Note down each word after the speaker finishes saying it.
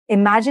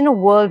Imagine a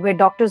world where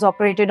doctors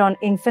operated on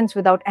infants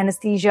without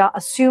anesthesia,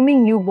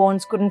 assuming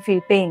newborns couldn't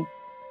feel pain.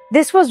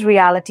 This was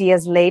reality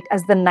as late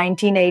as the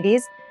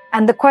 1980s,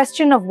 and the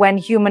question of when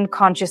human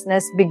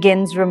consciousness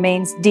begins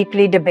remains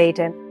deeply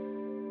debated.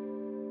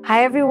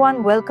 Hi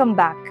everyone, welcome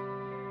back.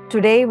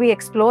 Today we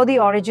explore the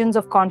origins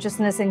of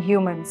consciousness in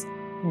humans,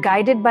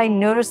 guided by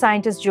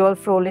neuroscientist Joel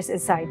Frohlich's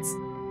insights.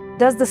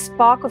 Does the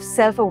spark of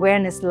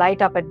self-awareness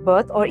light up at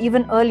birth or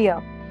even earlier?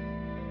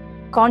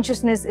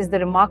 Consciousness is the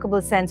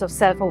remarkable sense of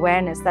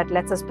self-awareness that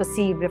lets us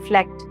perceive,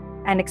 reflect,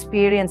 and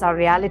experience our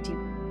reality.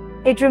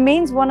 It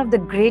remains one of the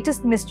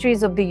greatest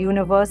mysteries of the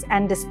universe,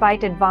 and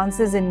despite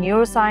advances in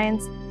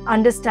neuroscience,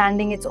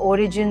 understanding its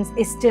origins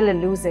is still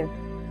elusive.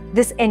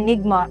 This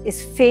enigma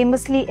is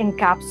famously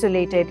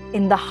encapsulated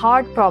in the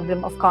hard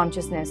problem of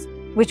consciousness,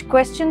 which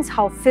questions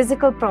how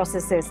physical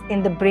processes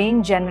in the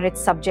brain generate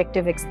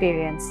subjective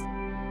experience.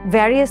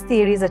 Various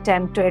theories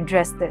attempt to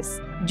address this.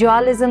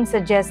 Dualism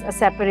suggests a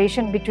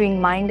separation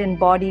between mind and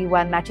body,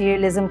 while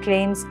materialism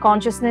claims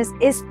consciousness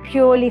is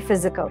purely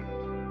physical.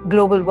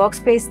 Global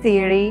Workspace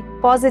theory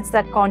posits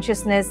that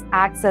consciousness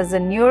acts as a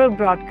neural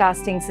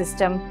broadcasting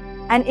system,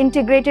 and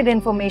integrated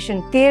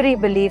information theory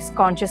believes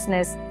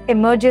consciousness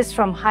emerges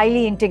from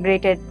highly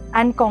integrated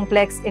and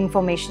complex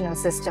informational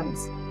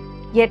systems.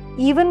 Yet,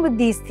 even with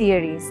these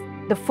theories,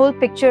 the full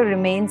picture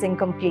remains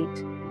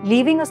incomplete,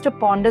 leaving us to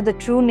ponder the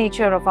true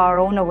nature of our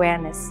own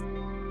awareness.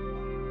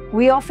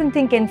 We often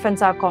think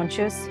infants are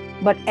conscious,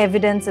 but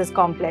evidence is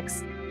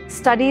complex.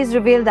 Studies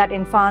reveal that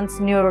infants'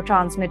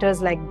 neurotransmitters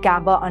like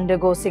GABA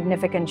undergo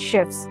significant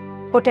shifts,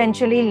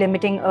 potentially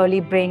limiting early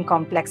brain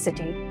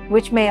complexity,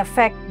 which may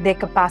affect their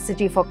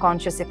capacity for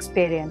conscious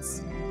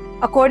experience.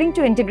 According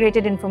to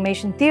integrated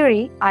information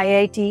theory,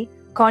 IIT,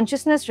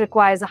 consciousness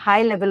requires a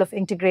high level of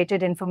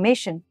integrated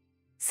information.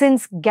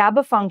 Since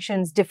GABA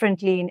functions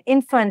differently in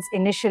infants,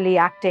 initially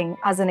acting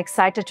as an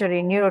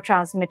excitatory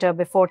neurotransmitter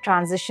before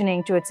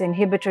transitioning to its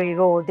inhibitory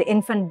role, the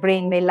infant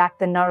brain may lack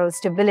the neural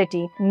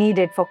stability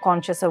needed for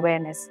conscious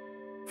awareness.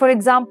 For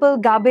example,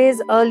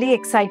 GABA's early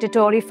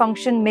excitatory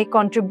function may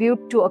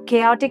contribute to a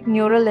chaotic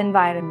neural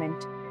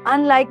environment,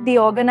 unlike the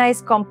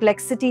organized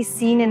complexity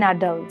seen in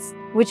adults,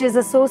 which is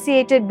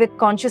associated with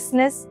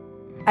consciousness.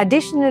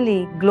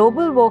 Additionally,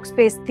 global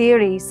workspace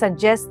theory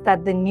suggests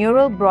that the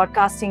neural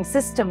broadcasting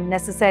system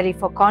necessary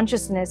for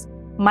consciousness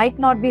might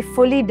not be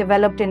fully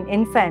developed in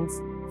infants,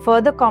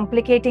 further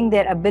complicating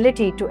their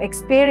ability to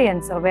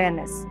experience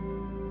awareness.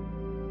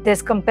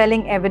 There's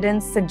compelling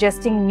evidence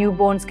suggesting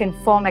newborns can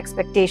form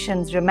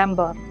expectations,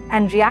 remember,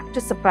 and react to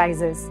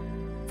surprises.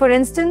 For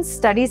instance,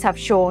 studies have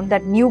shown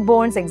that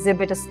newborns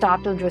exhibit a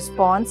startled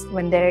response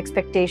when their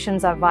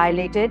expectations are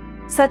violated,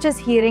 such as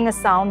hearing a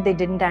sound they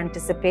didn't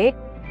anticipate.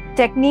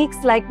 Techniques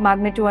like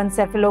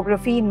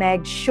magnetoencephalography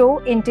 (MEG)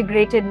 show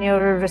integrated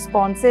neural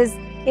responses,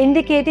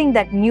 indicating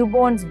that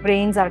newborns'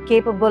 brains are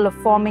capable of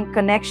forming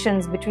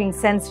connections between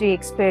sensory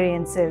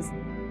experiences.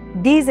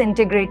 These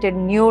integrated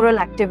neural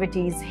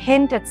activities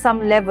hint at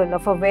some level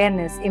of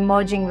awareness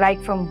emerging right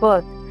from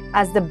birth,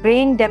 as the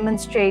brain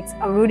demonstrates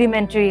a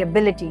rudimentary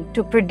ability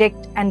to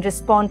predict and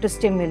respond to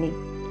stimuli.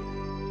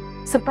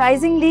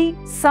 Surprisingly,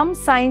 some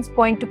signs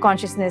point to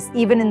consciousness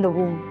even in the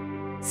womb.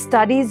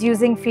 Studies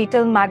using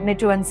fetal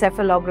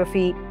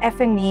magnetoencephalography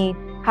 (FME)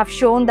 have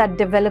shown that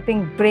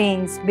developing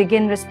brains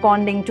begin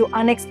responding to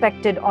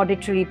unexpected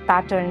auditory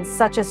patterns,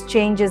 such as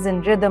changes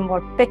in rhythm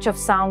or pitch of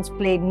sounds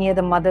played near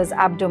the mother's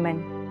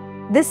abdomen.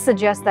 This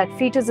suggests that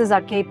fetuses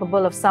are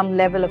capable of some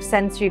level of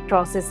sensory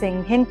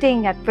processing,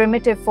 hinting at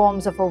primitive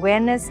forms of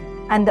awareness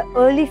and the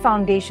early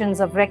foundations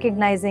of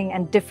recognizing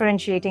and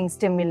differentiating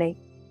stimuli.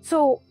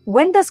 So,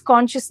 when does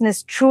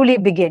consciousness truly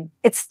begin?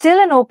 It's still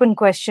an open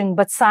question,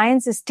 but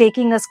science is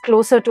taking us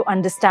closer to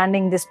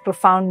understanding this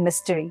profound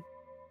mystery.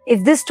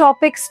 If this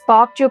topic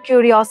sparked your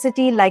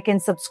curiosity, like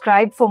and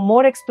subscribe for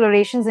more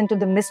explorations into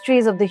the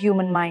mysteries of the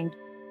human mind.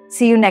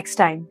 See you next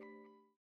time.